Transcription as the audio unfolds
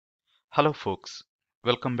Hello folks,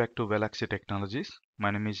 welcome back to Valaxy Technologies.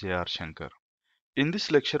 My name is A.R. Shankar. In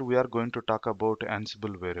this lecture we are going to talk about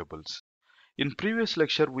Ansible variables. In previous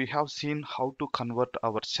lecture we have seen how to convert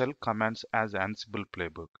our shell commands as Ansible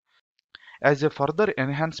playbook. As a further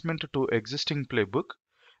enhancement to existing playbook,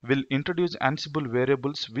 we'll introduce Ansible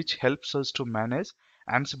variables which helps us to manage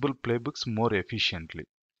Ansible playbooks more efficiently.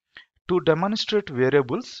 To demonstrate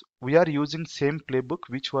variables, we are using same playbook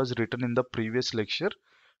which was written in the previous lecture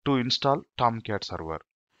to install Tomcat server.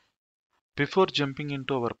 Before jumping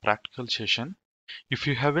into our practical session, if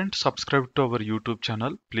you haven't subscribed to our YouTube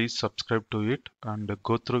channel, please subscribe to it and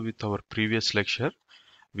go through with our previous lecture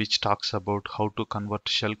which talks about how to convert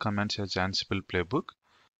shell commands as Ansible playbook.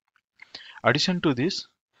 Addition to this,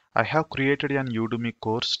 I have created an Udemy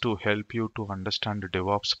course to help you to understand the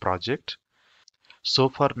Devops project. So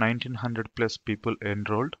far 1900 plus people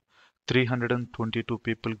enrolled, 322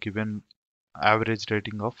 people given average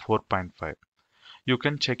rating of 4.5. You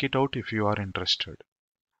can check it out if you are interested.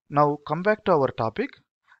 Now come back to our topic.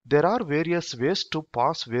 There are various ways to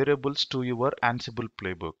pass variables to your Ansible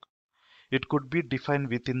playbook. It could be defined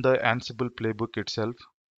within the Ansible playbook itself,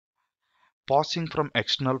 passing from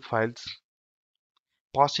external files,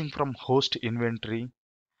 passing from host inventory,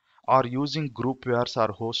 or using group vars or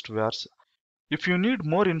host vars. If you need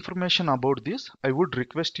more information about this, I would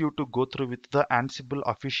request you to go through with the Ansible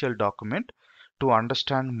official document to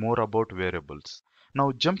understand more about variables.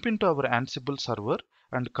 Now jump into our Ansible server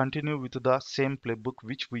and continue with the same playbook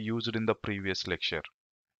which we used in the previous lecture.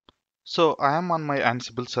 So I am on my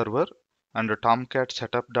Ansible server and Tomcat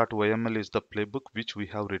setup.yml is the playbook which we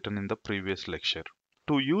have written in the previous lecture.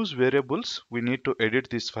 To use variables, we need to edit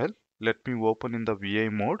this file. Let me open in the VI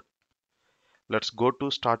mode. Let's go to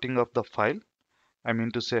starting of the file. I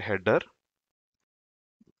mean to say header.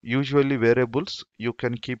 Usually variables, you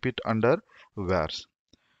can keep it under vars.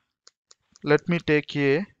 Let me take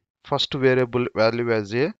a first variable value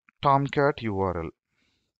as a Tomcat URL.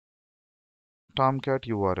 Tomcat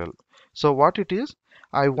URL. So what it is,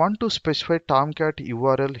 I want to specify Tomcat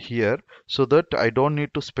URL here so that I don't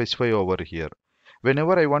need to specify over here.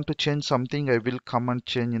 Whenever I want to change something, I will come and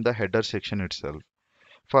change in the header section itself.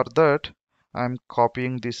 For that, I'm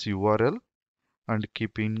copying this URL and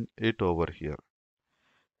keeping it over here.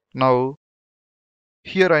 Now,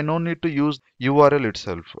 here I no need to use URL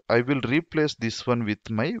itself. I will replace this one with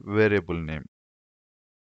my variable name.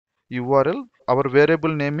 URL, our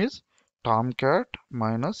variable name is Tomcat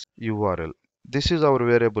minus URL. This is our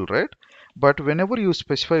variable, right? But whenever you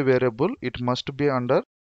specify variable, it must be under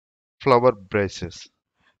flower braces.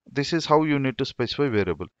 This is how you need to specify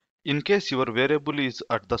variable. In case your variable is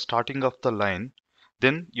at the starting of the line,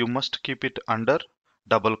 then you must keep it under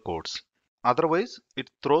double quotes. Otherwise, it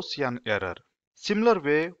throws an error. Similar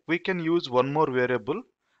way, we can use one more variable,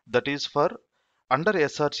 that is for under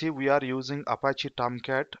SRC we are using Apache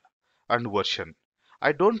Tomcat and version.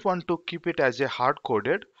 I don't want to keep it as a hard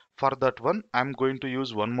coded. For that one, I'm going to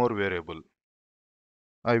use one more variable.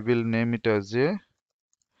 I will name it as a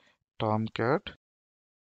Tomcat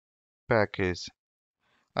package.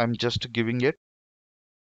 I'm just giving it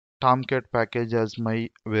Tomcat package as my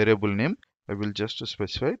variable name. I will just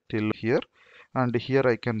specify till here, and here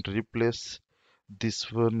I can replace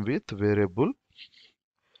this one with variable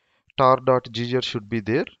tar.gr should be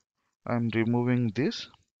there. I'm removing this,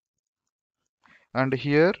 and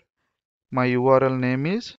here my URL name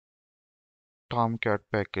is Tomcat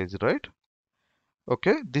package, right?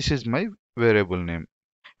 Okay, this is my variable name.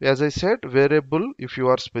 As I said, variable, if you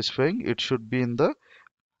are specifying, it should be in the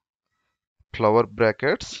flower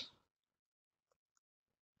brackets.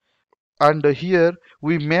 And here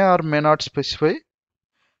we may or may not specify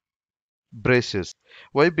braces.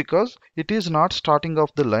 Why? Because it is not starting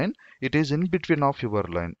off the line, it is in between of your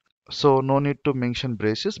line. So no need to mention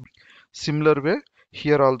braces. Similar way,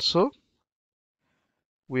 here also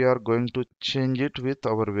we are going to change it with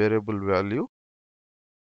our variable value.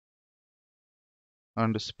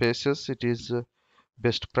 And spaces, it is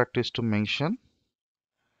best practice to mention.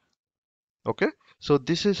 Okay, so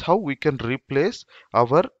this is how we can replace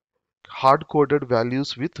our hard-coded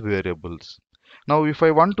values with variables. Now if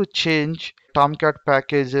I want to change Tomcat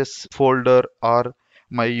packages folder or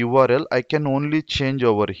my URL, I can only change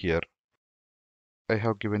over here. I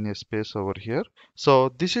have given a space over here. So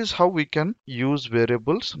this is how we can use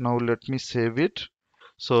variables. Now let me save it.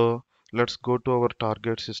 So let's go to our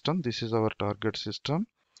target system. This is our target system.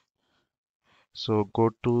 So go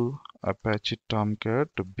to Apache Tomcat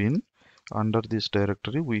bin. Under this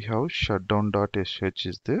directory we have shutdown.sh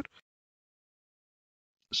is there.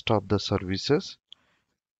 Stop the services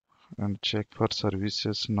and check for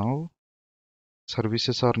services now.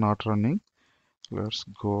 services are not running. Let's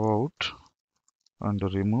go out and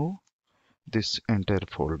remove this entire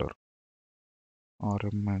folder,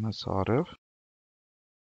 rm-rf.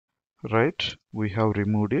 Right, we have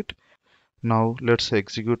removed it. Now let's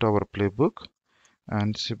execute our playbook.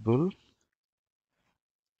 Ansible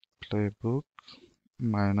playbook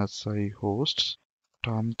 -i hosts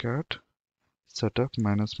tomcat setup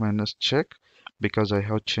 --check, because I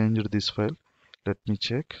have changed this file. Let me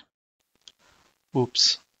check. Oops,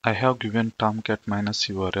 I have given tomcat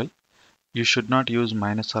 -url. You should not use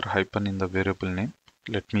minus or hyphen in the variable name.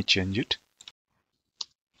 Let me change it.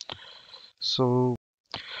 So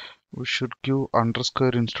we should give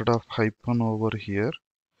underscore instead of hyphen over here.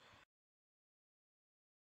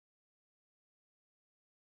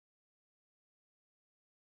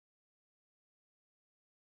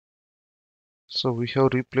 So we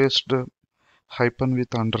have replaced the hyphen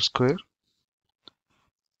with underscore.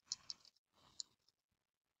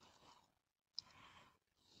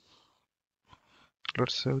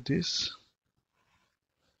 Let's save this.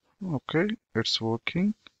 Okay, it's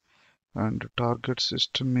working, and target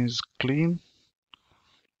system is clean.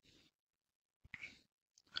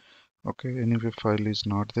 Okay, anyway, file is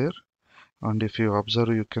not there, and if you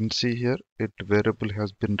observe, you can see here it variable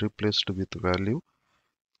has been replaced with value.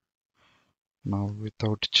 Now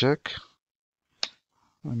without check,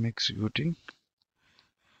 I'm executing.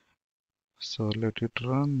 So let it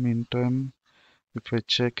run. Meantime, if I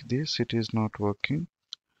check this, it is not working.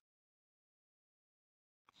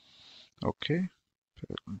 Okay,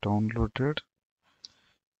 downloaded.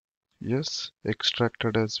 Yes,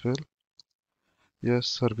 extracted as well. Yes,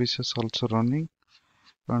 services also running.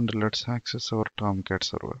 And let's access our Tomcat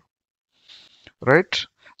server. Right?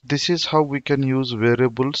 This is how we can use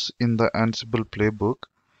variables in the Ansible playbook,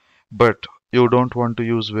 but you don't want to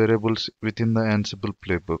use variables within the Ansible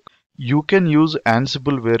playbook. You can use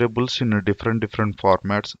Ansible variables in a different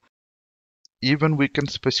formats. Even we can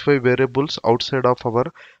specify variables outside of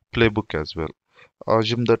our playbook as well.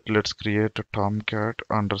 Assume that let's create a tomcat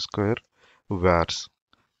underscore vars.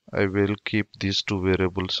 I will keep these two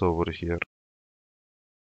variables over here.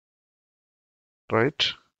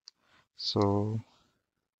 Right? So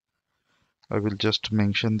I will just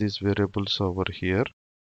mention these variables over here.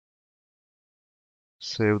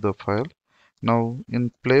 Save the file. Now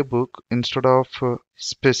in playbook, instead of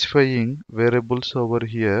specifying variables over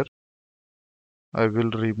here, I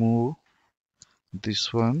will remove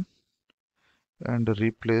this one and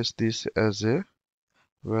replace this as a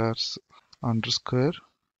vars underscore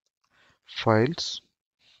files,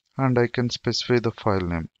 and I can specify the file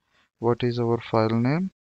name. What is our file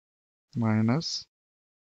name? Minus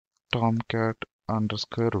tomcat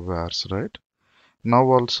underscore vars, right? Now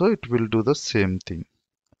also it will do the same thing.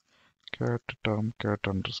 Tomcat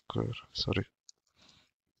underscore, sorry,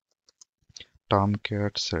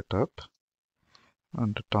 tomcat setup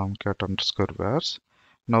and tomcat underscore vars.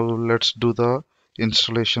 Now let's do the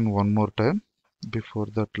installation one more time. Before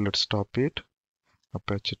that, let's stop it.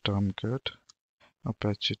 Apache tomcat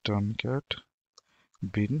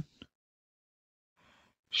bin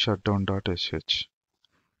shutdown.sh.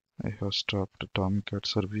 I have stopped tomcat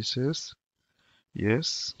services.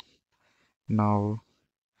 Yes. Now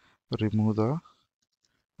remove the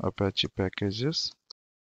Apache packages.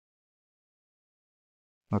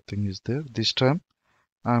 Nothing is there. This time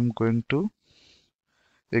I'm going to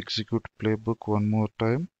execute playbook one more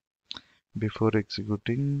time. Before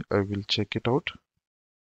executing, I will check it out.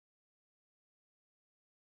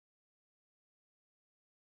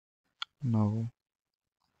 Now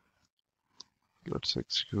let's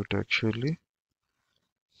execute actually.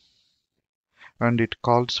 And it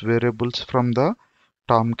calls variables from the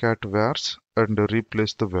tomcat vars and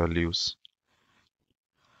replace the values.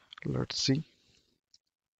 Let's see.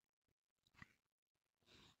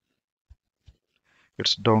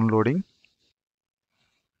 It's downloading.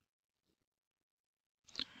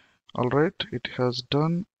 Alright, it has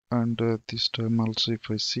done, and this time also if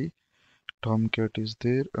I see tomcat is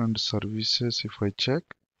there and services, if I check,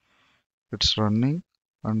 it's running,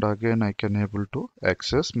 and again I can able to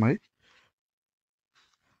access my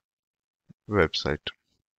website.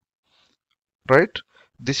 Right?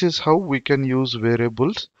 This is how we can use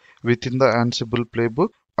variables within the Ansible playbook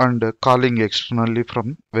and calling externally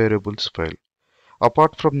from variables file.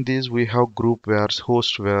 Apart from these, we have group vars,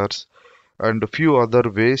 host vars, and a few other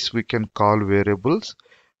ways we can call variables.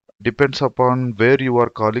 Depends upon where you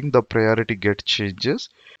are calling, the priority get changes.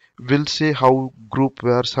 We'll see how group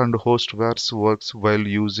vars and host vars works while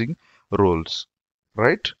using roles.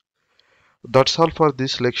 Right? That's all for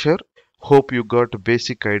this lecture. Hope you got a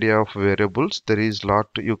basic idea of variables. There is lot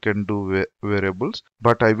you can do with variables,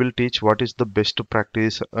 but I will teach what is the best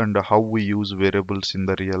practice and how we use variables in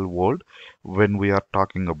the real world when we are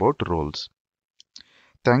talking about roles.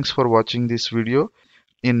 Thanks for watching this video.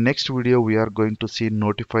 In next video we are going to see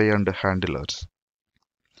notify and handlers.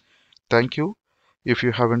 Thank you. If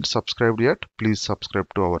you haven't subscribed yet, please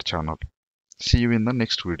subscribe to our channel. See you in the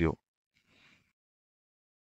next video.